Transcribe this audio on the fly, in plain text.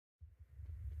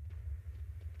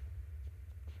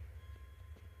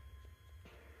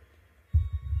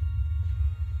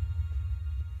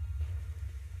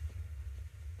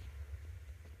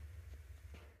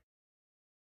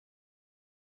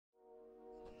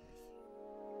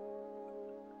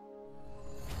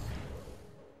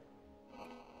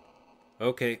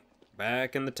Okay,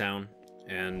 back in the town,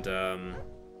 and I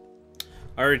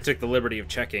already took the liberty of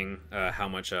checking how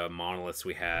much monoliths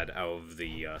we had out of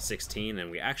the 16,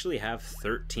 and we actually have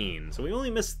 13, so we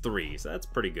only missed 3, so that's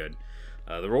pretty good.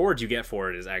 The rewards you get for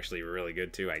it is actually really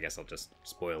good too. I guess I'll just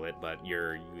spoil it, but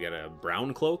you get a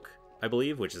brown cloak, I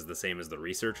believe, which is the same as the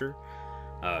researcher,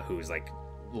 who's like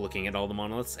looking at all the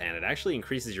monoliths, and it actually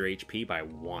increases your HP by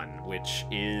 1, which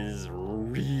is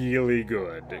really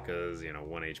good, because, you know,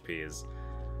 1 HP is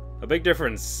a big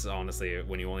difference, honestly,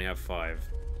 when you only have 5.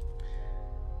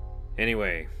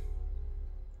 Anyway,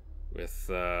 with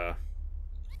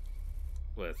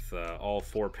all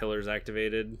 4 pillars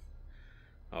activated,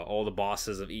 all the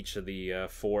bosses of each of the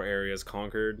 4 areas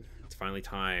conquered, it's finally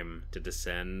time to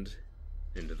descend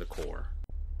into the core.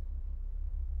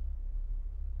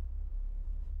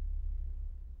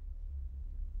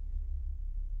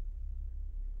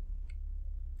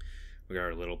 We got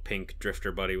our little pink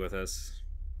drifter buddy with us.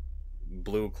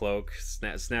 Blue cloak,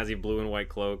 snazzy blue and white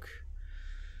cloak.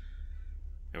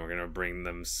 And we're gonna bring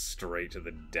them straight to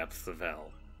the depths of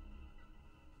hell.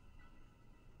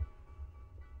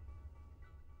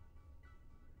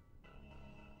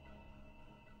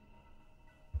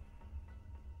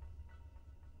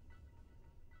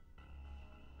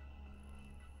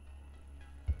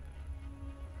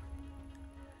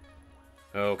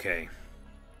 Okay.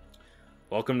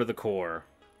 Welcome to the core.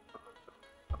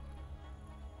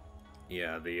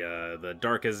 Yeah, the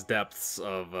darkest depths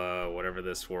of whatever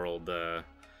this world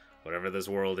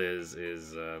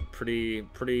is a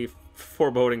pretty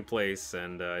foreboding place,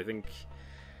 and I think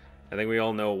we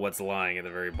all know what's lying at the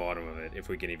very bottom of it, if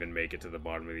we can even make it to the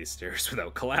bottom of these stairs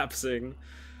without collapsing.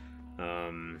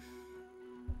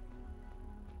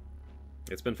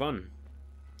 It's been fun,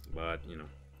 but you know,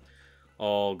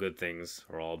 all good things,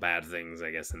 or all bad things, I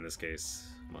guess in this case,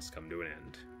 must come to an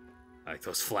end. I like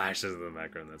those flashes in the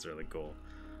background, that's really cool.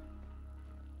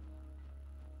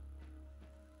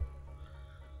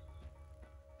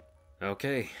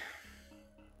 Okay.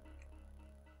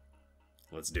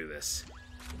 Let's do this.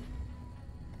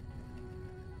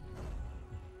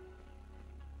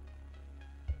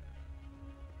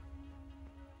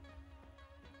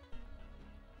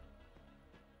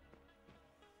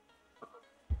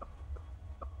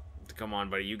 Come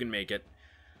on, buddy, you can make it.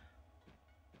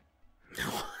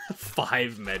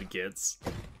 5 medkits.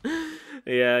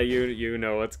 Yeah, you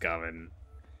know what's coming.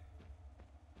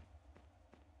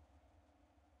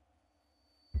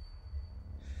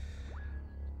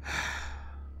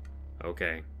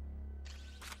 Okay.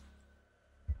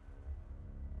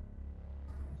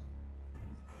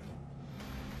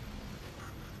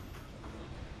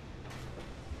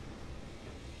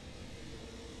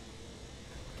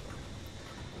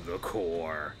 The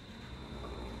core.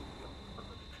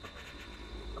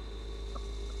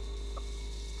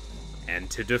 And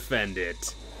to defend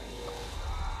it,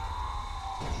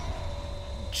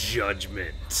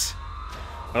 Judgement.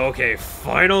 Okay,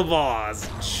 final boss,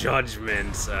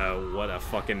 Judgement. What a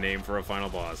fucking name for a final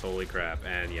boss, holy crap.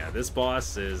 And yeah, this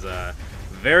boss is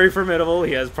very formidable.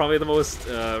 He has probably the most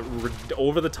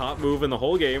over-the-top move in the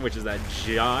whole game, which is that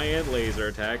giant laser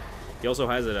attack. He also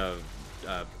has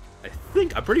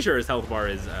I'm pretty sure his health bar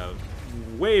is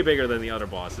way bigger than the other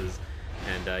bosses.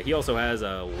 And he also has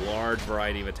a large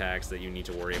variety of attacks that you need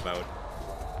to worry about.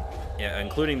 Yeah,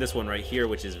 including this one right here,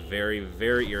 which is very,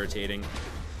 very irritating.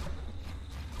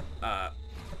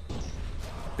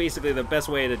 Basically, the best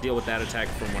way to deal with that attack,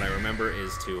 from what I remember,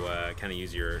 is to kind of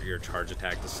use your charge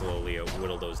attack to slowly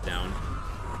whittle those down.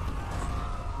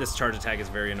 This charge attack is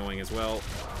very annoying as well.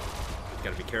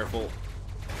 Gotta be careful.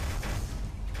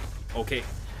 Okay.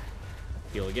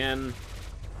 Heal again.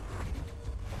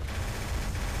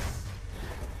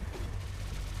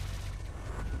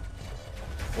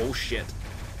 Oh shit.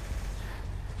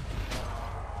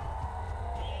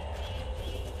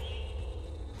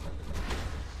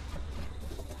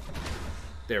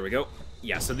 There we go.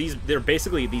 Yeah, so they're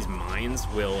basically, these mines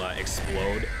will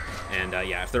explode, and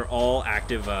yeah, if they're all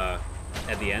active at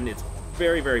the end, it's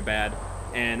very, very bad.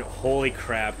 And holy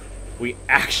crap, we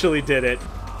actually did it.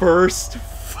 First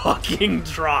fucking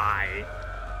try.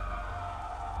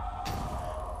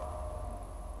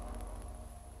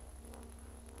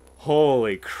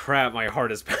 Holy crap, my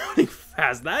heart is pounding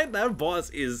fast. That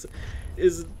boss is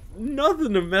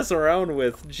nothing to mess around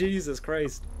with. Jesus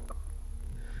Christ.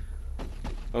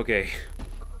 Okay.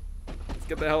 Let's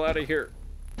get the hell out of here.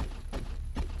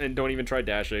 And don't even try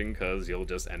dashing, because you'll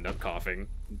just end up coughing.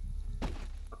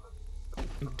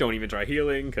 Don't even try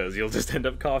healing, because you'll just end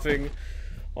up coughing.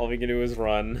 All we can do is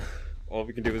run. All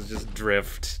we can do is just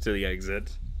drift to the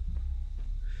exit.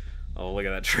 Oh, look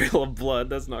at that trail of blood.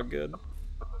 That's not good.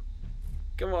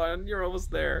 Come on, you're almost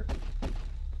there.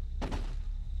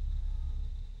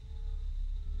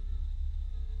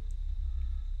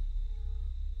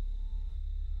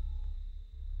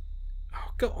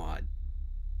 Oh, go on.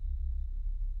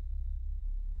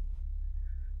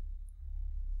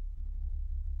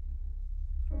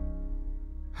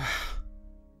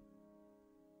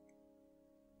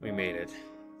 We made it.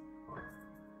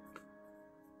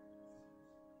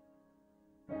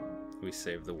 We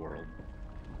saved the world.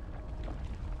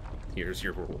 Here's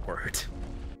your reward.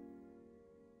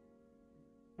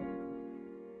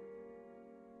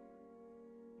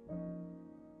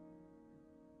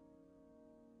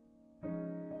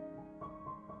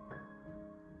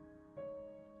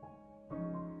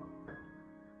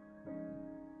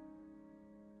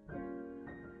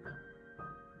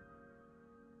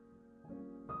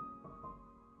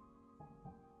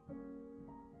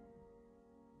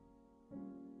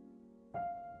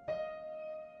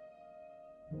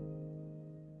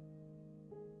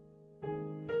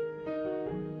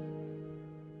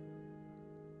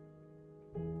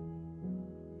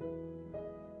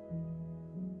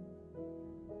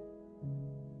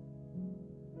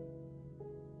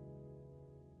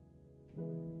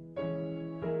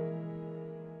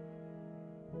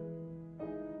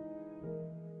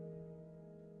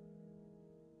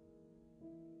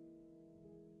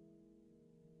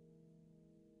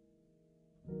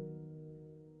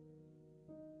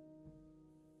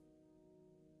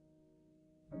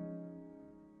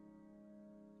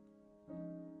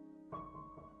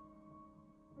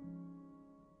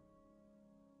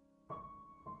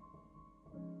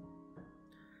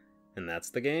 And that's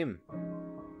the game.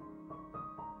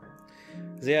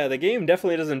 So yeah, the game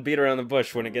definitely doesn't beat around the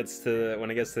bush when it gets to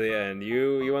the end.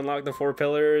 You unlock the 4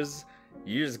 pillars,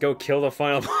 you just go kill the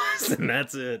final boss, and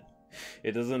that's it.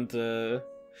 It doesn't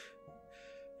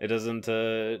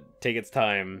take its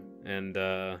time, and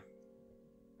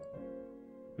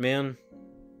man,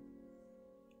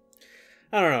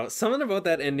 I don't know. Something about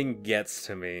that ending gets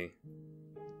to me.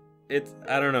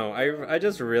 I don't know. I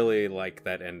just really like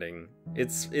that ending.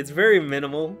 It's very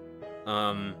minimal.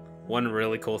 One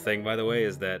really cool thing, by the way,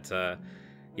 is that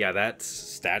yeah, that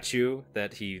statue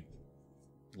that he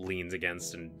leans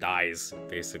against and dies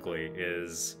basically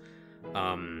is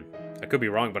I could be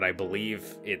wrong, but I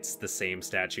believe it's the same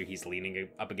statue he's leaning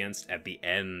up against at the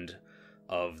end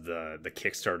of the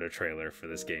Kickstarter trailer for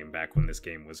this game back when this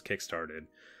game was kickstarted.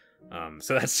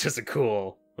 So that's just a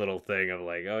cool little thing of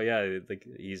like, oh yeah, like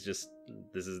he's just,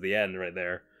 this is the end right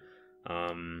there.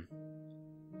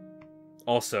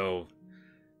 Also,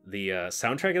 the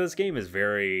soundtrack of this game is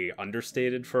very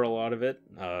understated for a lot of it.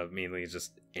 Mainly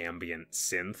just ambient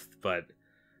synth, but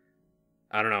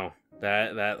I don't know,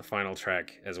 that final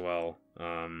track as well.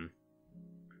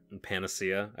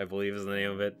 Panacea, I believe is the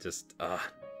name of it. Just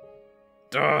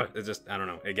it just, I don't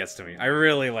know, it gets to me. I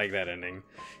really like that ending.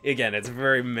 Again, it's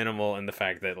very minimal in the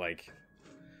fact that, like,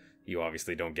 you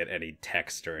obviously don't get any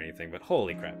text or anything, but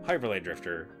holy crap, Hyperlight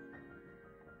Drifter,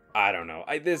 I don't know.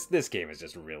 This game is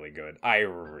just really good. I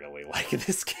really like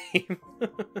this game.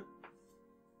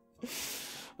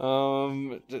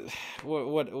 What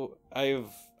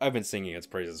I've been singing its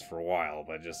praises for a while,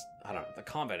 but just, I don't know, the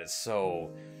combat is so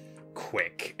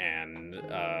quick and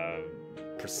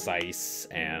precise,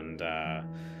 and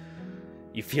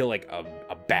you feel like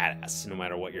a badass no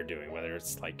matter what you're doing, whether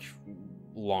it's like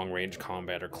long range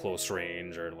combat or close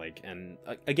range, or like, and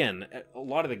again, a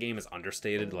lot of the game is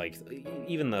understated. Like,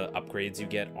 even the upgrades you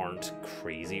get aren't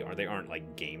crazy, or they aren't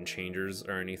like game changers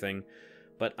or anything,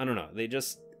 but I don't know, they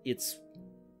just, it's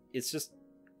just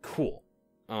cool.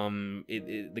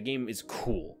 The game is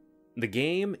cool. The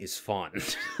game is fun.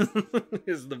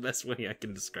 Is the best way I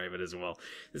can describe it as well.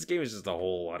 This game is just a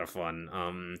whole lot of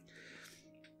fun.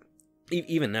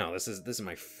 Even now, this is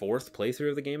my 4th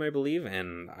playthrough of the game, I believe,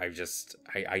 and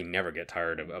I never get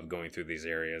tired of going through these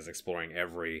areas, exploring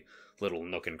every little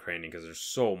nook and cranny, because there's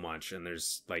so much, and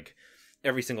there's like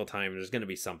every single time there's going to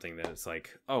be something that it's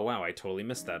like, oh wow, I totally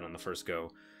missed that on the first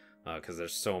go, because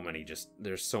there's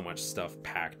so much stuff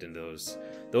packed in those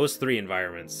 3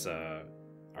 environments.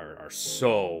 Are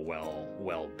so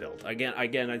well built. Again,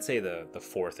 I'd say the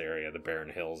 4th area, the Barren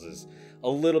Hills, is a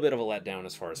little bit of a letdown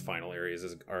as far as final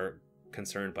areas are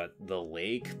concerned, but the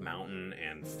lake, mountain,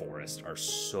 and forest are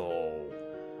so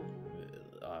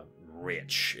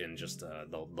rich in just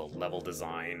the level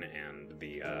design and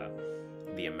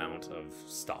the amount of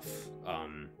stuff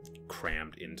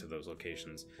crammed into those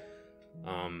locations.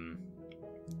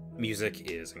 Music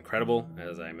is incredible,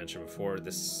 as I mentioned before.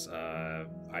 This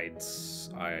I'd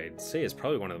say is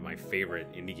probably one of my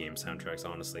favorite indie game soundtracks,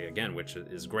 honestly. Again, which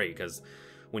is great, because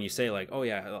when you say like, oh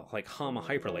yeah, like hum a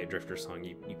Hyperlight Drifter song,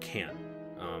 you can't.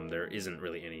 There isn't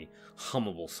really any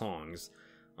hummable songs.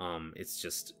 It's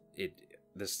just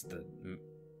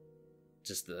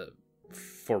the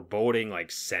foreboding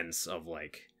like sense of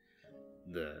like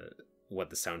what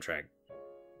the soundtrack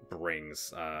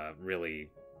brings. Really,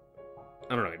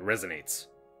 I don't know, it resonates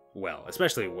well,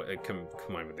 especially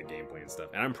combined with the gameplay and stuff.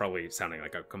 And I'm probably sounding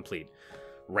like a complete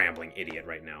rambling idiot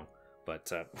right now, but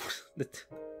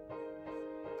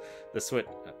the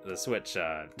switch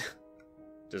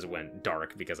just went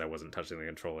dark because I wasn't touching the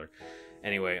controller.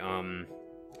 Anyway,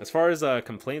 as far as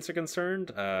complaints are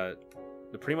concerned,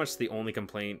 pretty much the only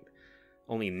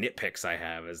nitpicks I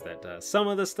have is that some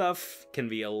of the stuff can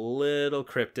be a little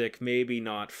cryptic, maybe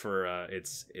not for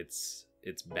its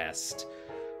best.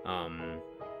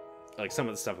 Like some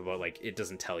of the stuff about like it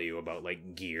doesn't tell you about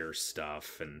like gear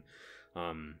stuff and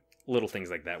little things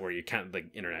like that, where you can't, the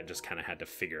internet just kind of had to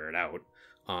figure it out.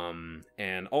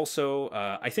 And also,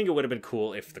 I think it would have been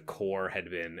cool if the core had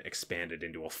been expanded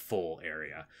into a full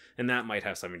area, and that might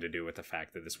have something to do with the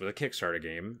fact that this was a Kickstarter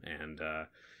game, and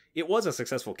it was a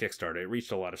successful Kickstarter. It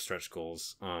reached a lot of stretch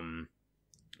goals,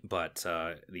 but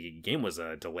the game was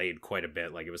delayed quite a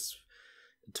bit. Like it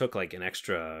took like an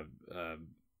extra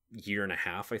year and a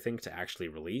half, I think, to actually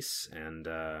release, and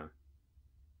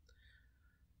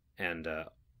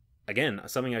again,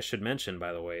 something I should mention,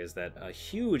 by the way, is that a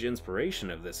huge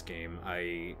inspiration of this game,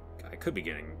 I could be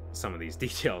getting some of these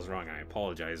details wrong, I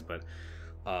apologize, but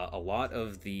a lot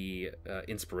of the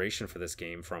inspiration for this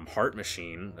game from Heart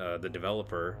Machine, the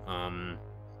developer,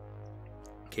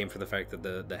 came from the fact that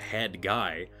the head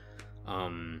guy,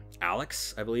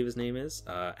 Alex, I believe his name is,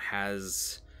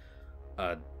 has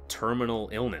a terminal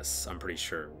illness, I'm pretty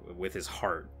sure, with his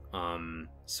heart.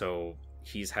 So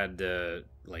he's had to,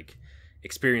 like,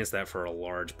 experience that for a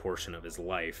large portion of his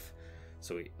life.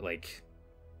 So like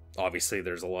obviously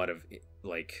there's a lot of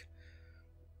like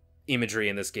imagery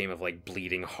in this game of like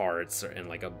bleeding hearts and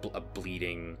like a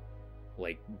bleeding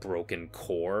like broken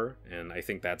core, and I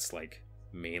think that's like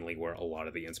mainly where a lot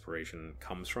of the inspiration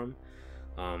comes from.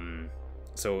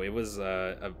 So it was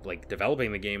like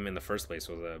developing the game in the first place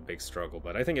was a big struggle,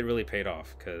 but I think it really paid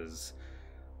off, because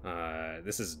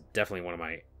this is definitely one of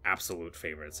my absolute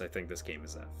favorites. I think this game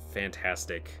is a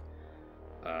fantastic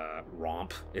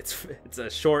romp. It's a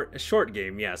short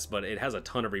game, yes, but it has a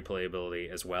ton of replayability,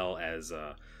 as well as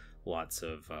lots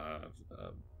of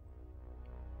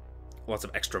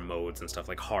extra modes and stuff,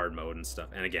 like hard mode and stuff.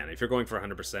 And again, if you're going for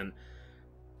 100%,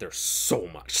 there's so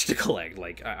much to collect.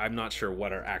 Like I'm not sure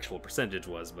what our actual percentage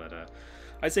was, but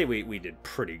I'd say we did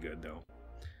pretty good though.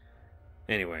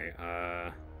 Anyway,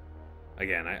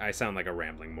 again, I sound like a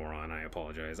rambling moron. I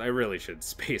apologize. I really should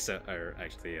space out, or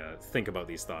actually think about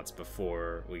these thoughts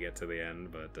before we get to the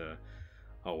end, but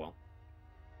oh well.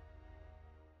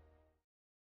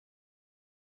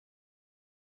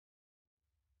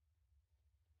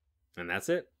 And that's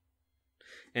it.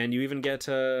 And you even get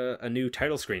a new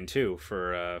title screen too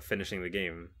for finishing the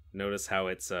game. Notice how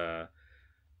it's the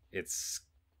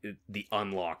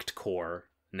unlocked core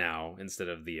now instead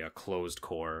of the closed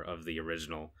core of the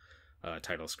original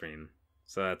title screen.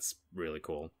 So that's really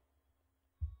cool.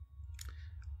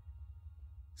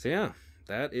 So yeah,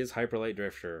 that is Hyperlight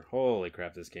Drifter. Holy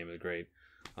crap, this game is great.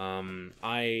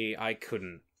 I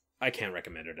can't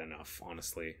recommend it enough,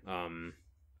 honestly.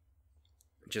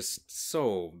 Just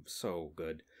so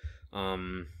good.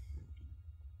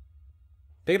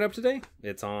 Pick it up today.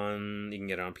 It's on, you can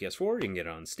get it on PS4, you can get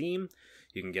it on Steam,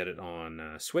 you can get it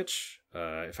on Switch.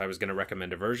 If I was going to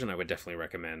recommend a version, I would definitely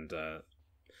recommend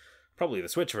probably the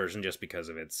Switch version, just because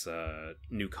of its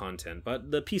new content,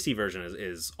 but the PC version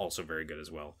is also very good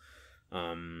as well.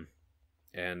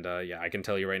 Yeah, I can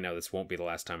tell you right now, this won't be the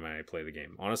last time I play the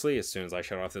game. Honestly, as soon as I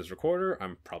shut off this recorder,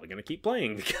 I'm probably going to keep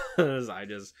playing, because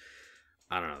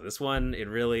I don't know, this one, it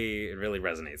really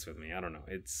resonates with me. I don't know,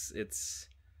 it's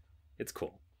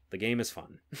cool. The game is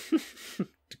fun.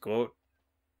 To quote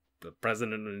the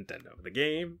president of Nintendo, the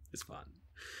game is fun.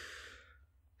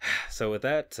 So with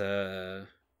that,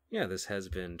 yeah, this has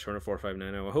been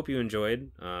Turner4590. I hope you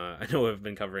enjoyed. I know I've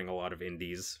been covering a lot of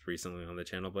indies recently on the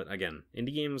channel, but again,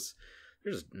 indie games,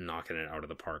 they're just knocking it out of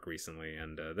the park recently,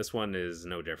 and this one is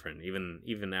no different,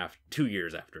 even after 2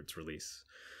 years after its release.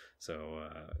 So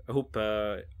I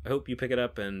hope you pick it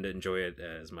up and enjoy it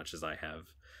as much as I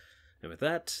have. And with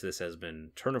that, this has been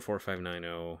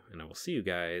Turner4590, and I will see you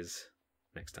guys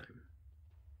next time.